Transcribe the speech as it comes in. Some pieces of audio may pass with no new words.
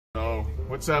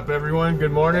What's up, everyone?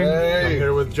 Good morning. Hey. I'm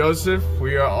here with Joseph.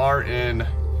 We are in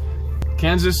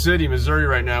Kansas City, Missouri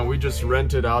right now. We just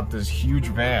rented out this huge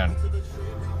van.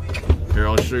 Here,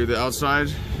 I'll show you the outside.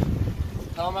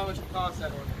 Tell them how much it costs,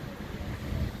 that one.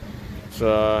 It's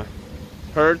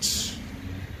Hertz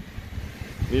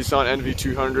Nissan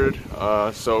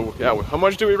NV200. So yeah, how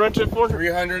much do we rent it for?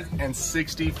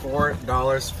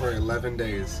 $364 for 11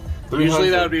 days. Usually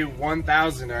that would be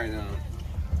 $1,000 right now.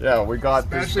 Yeah, we got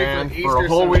this van for a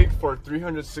whole week for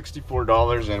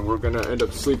 $364, and we're gonna end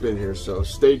up sleeping here. So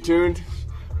stay tuned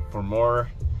for more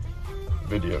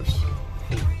videos.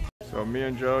 So me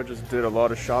and Joe just did a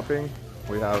lot of shopping.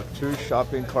 We have 2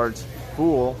 shopping carts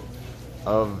full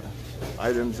of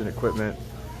items and equipment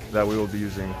that we will be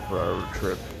using for our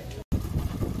trip.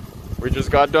 We just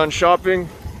got done shopping.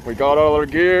 We got all our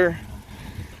gear,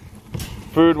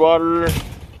 food, water,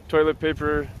 toilet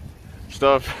paper,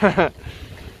 stuff.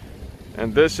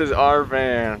 And this is our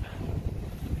van.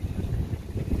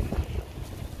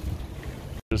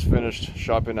 Just finished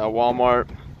shopping at Walmart.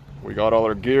 We got all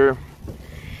our gear.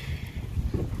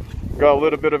 Got a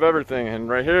little bit of everything, and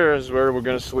right here is where we're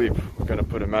gonna sleep. We're gonna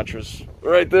put a mattress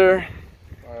right there.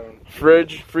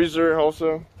 Fridge, freezer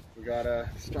also. We gotta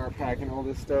start packing all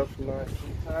this stuff nice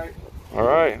and tight. All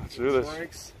right, let's do this.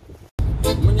 Brakes.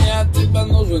 Мне от тебя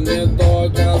нужен не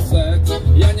только секс.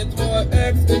 Я не твой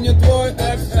экс, ты не твой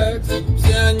экс-экс.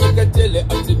 Все они хотели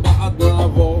от тебя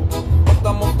одного,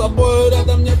 потому с тобой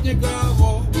рядом нет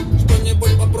никого.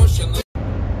 Что-нибудь попроще.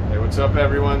 Hey, what's up,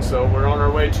 everyone? So we're on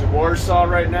our way to Warsaw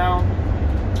right now.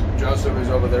 Joseph is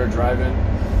over there driving.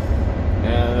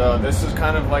 And this is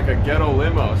kind of like a ghetto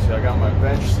limo. So I got my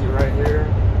bench seat right here.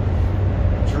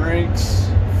 Drinks,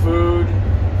 food,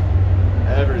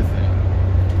 everything.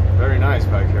 Very nice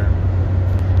back here.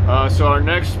 So our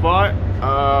next spot,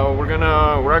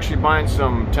 we're actually buying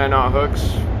some 10-aught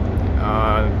hooks,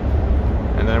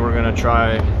 and then we're gonna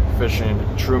try fishing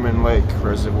Truman Lake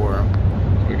Reservoir.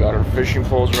 We got our fishing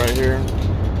poles right here,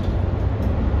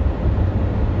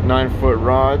 9-foot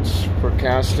rods for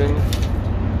casting.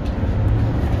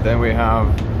 Then we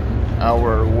have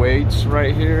our weights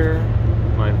right here,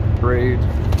 my braid,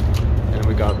 and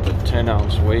we got the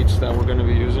 10-ounce weights that we're gonna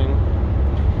be using.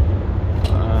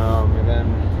 And then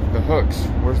the hooks.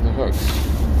 Where's the hooks?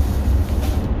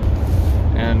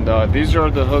 And these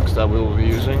are the hooks that we will be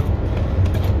using.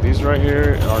 These right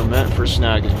here are meant for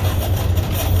snagging.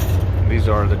 These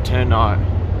are the 10-aught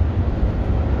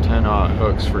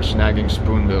hooks for snagging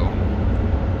spoonbill.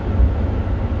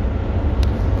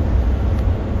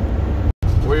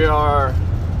 We are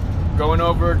going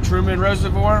over Truman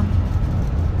Reservoir.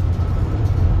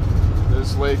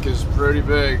 This lake is pretty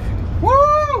big.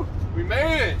 Woo! We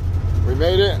made it! We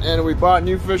made it, and we bought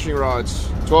new fishing rods.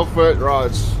 12-foot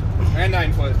rods. And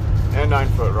 9-foot. And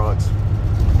 9-foot rods.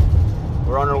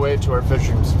 We're on our way to our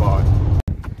fishing spot.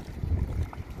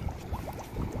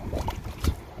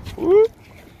 Woo!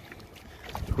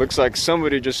 Looks like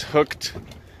somebody just hooked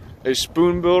a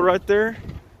spoonbill right there.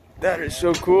 That is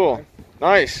so cool.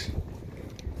 Nice.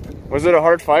 Was it a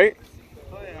hard fight?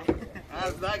 Oh yeah.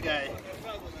 How's that guy?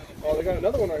 Oh, they got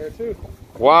another one right here too.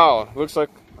 Wow, looks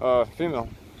like female.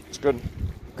 It's good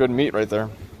meat right there.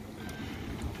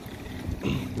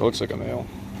 It looks like a male.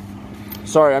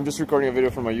 Sorry, I'm just recording a video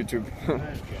for my YouTube.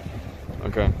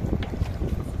 Okay.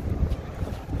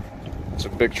 It's a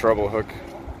big treble hook.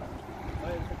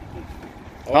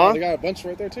 Oh, huh? They got a bunch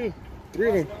right there too. 3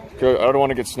 of them. Good. I don't want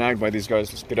to get snagged by these guys.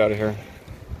 Let's get out of here.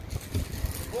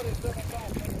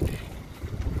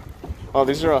 Oh,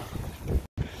 these are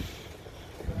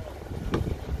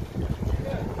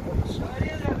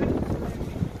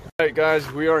Alright guys,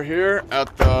 we are here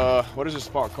at the, what is this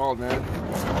spot called, man?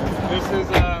 This is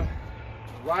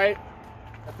right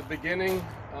at the beginning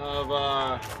of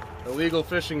the legal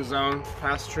fishing zone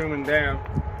past Truman Dam.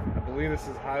 I believe this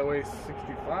is Highway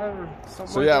 65 or something.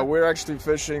 So yeah, we're actually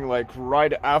fishing like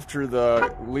right after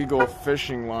the legal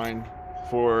fishing line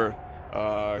for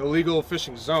the legal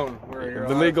fishing zone, where you're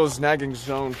the legal snagging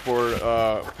zone for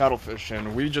paddlefish,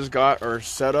 and we just got our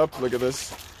setup. Look at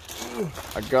this.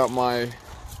 I got my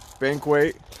bank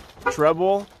weight,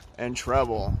 treble, and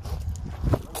treble.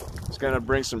 It's gonna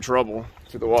bring some trouble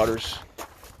to the waters.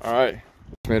 All right,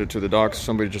 made it to the docks.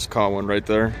 Somebody just caught one right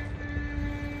there.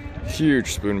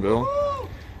 Huge spoonbill,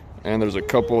 and there's a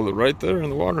couple right there in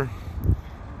the water.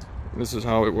 This is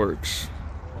how it works.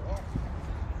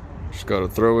 Just gotta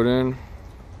throw it in.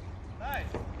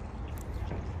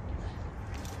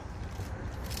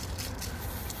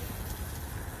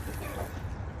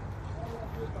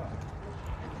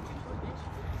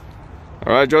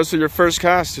 All right, Joseph, your first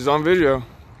cast is on video.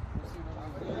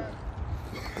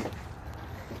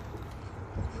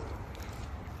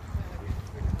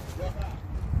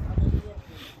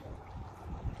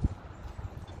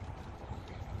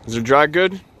 Is your drag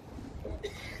good?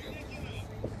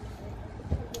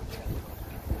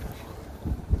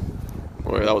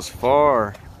 Boy, that was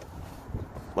far.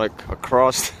 Like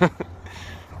across.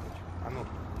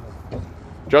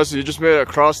 Justin, you just made it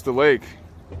across the lake.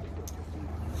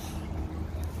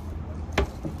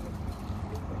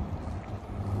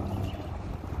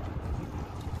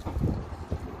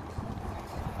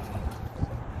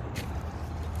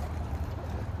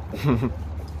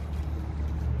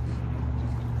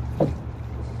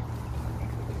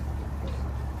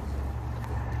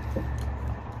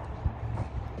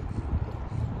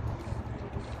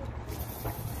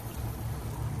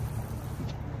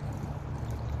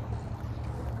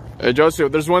 Hey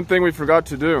Joseph, there's one thing we forgot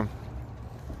to do.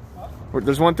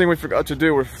 There's one thing we forgot to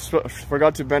do. We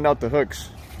forgot to bend out the hooks.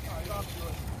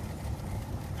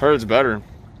 Heard it's better.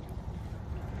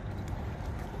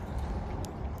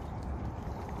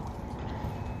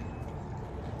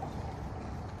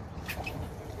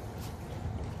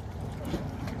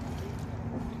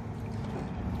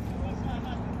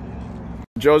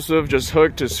 Joseph just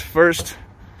hooked his first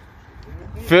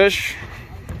fish.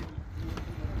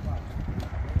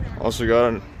 Also got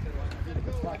an,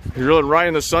 you're really right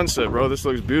in the sunset, bro. This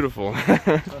looks beautiful.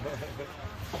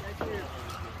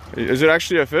 Is it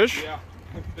actually a fish? Yeah,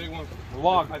 big one. A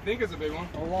log. I think it's a big one.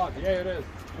 A log. Yeah, it is.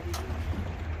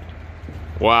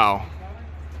 Wow.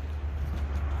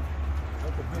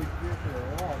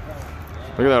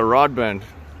 Look at that rod bend.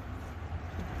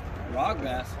 Rod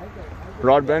bass.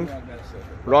 Rod bend?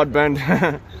 Rod bend.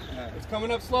 It's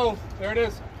coming up slow. There it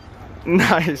is.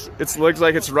 Nice. It looks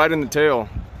like it's right in the tail.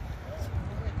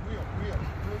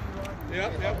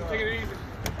 Yep, take it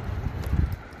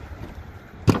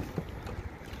easy.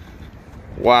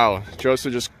 Wow,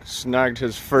 Joseph just snagged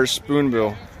his first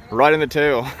spoonbill right in the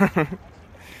tail.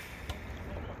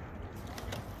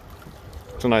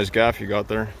 It's a nice gaff you got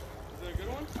there. Is it a good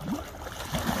one?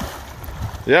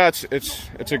 Yeah,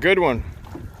 it's a good one.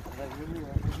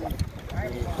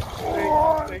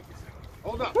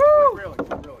 Hold up. Really.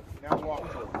 Now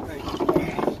walk forward. Thank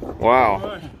you.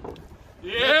 Wow.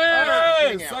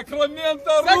 Yeah!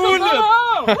 Sacramento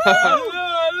rule!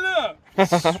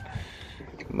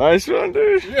 Nice one,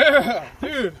 dude. Yeah,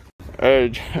 dude.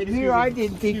 Hey. And here I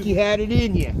didn't think you had it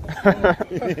in you. Let's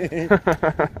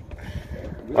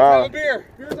have a beer.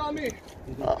 Beer's on me.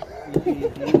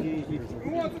 Who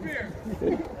wants a beer?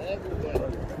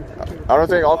 I don't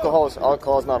think alcohol is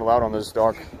not allowed on this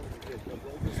dock.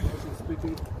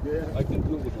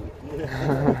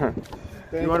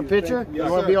 You want a picture? You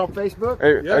want to be on Facebook?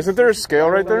 Hey, isn't there a scale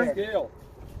right there? Scale.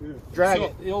 Drag So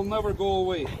it. it'll never go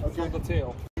away from the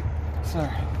tail. Sorry.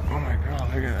 Oh my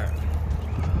god, look at that.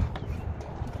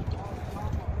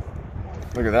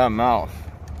 Look at that mouth.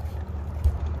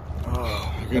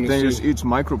 Oh, that thing just eats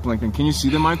microplankton. Can you see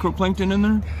the microplankton in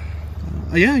there?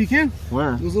 Yeah, you can.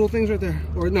 Where? Those little things right there.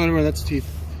 Or no, that's teeth.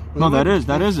 No, that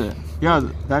is it. Yeah,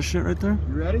 that shit right there.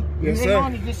 You ready? Yes, you sir. hang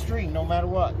on to this string no matter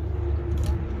what.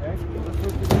 Okay?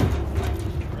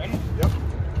 Ready? Yep.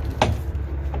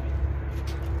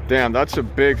 Damn, that's a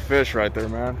big fish right there,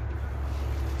 man.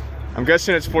 I'm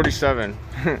guessing it's 47.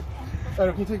 Adam,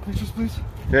 can you take pictures, please?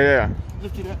 Yeah.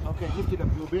 Lift it up. Okay, lift it up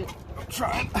a little bit. I'm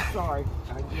trying. Sorry.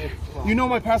 You know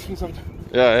my passing sometimes.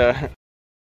 Yeah.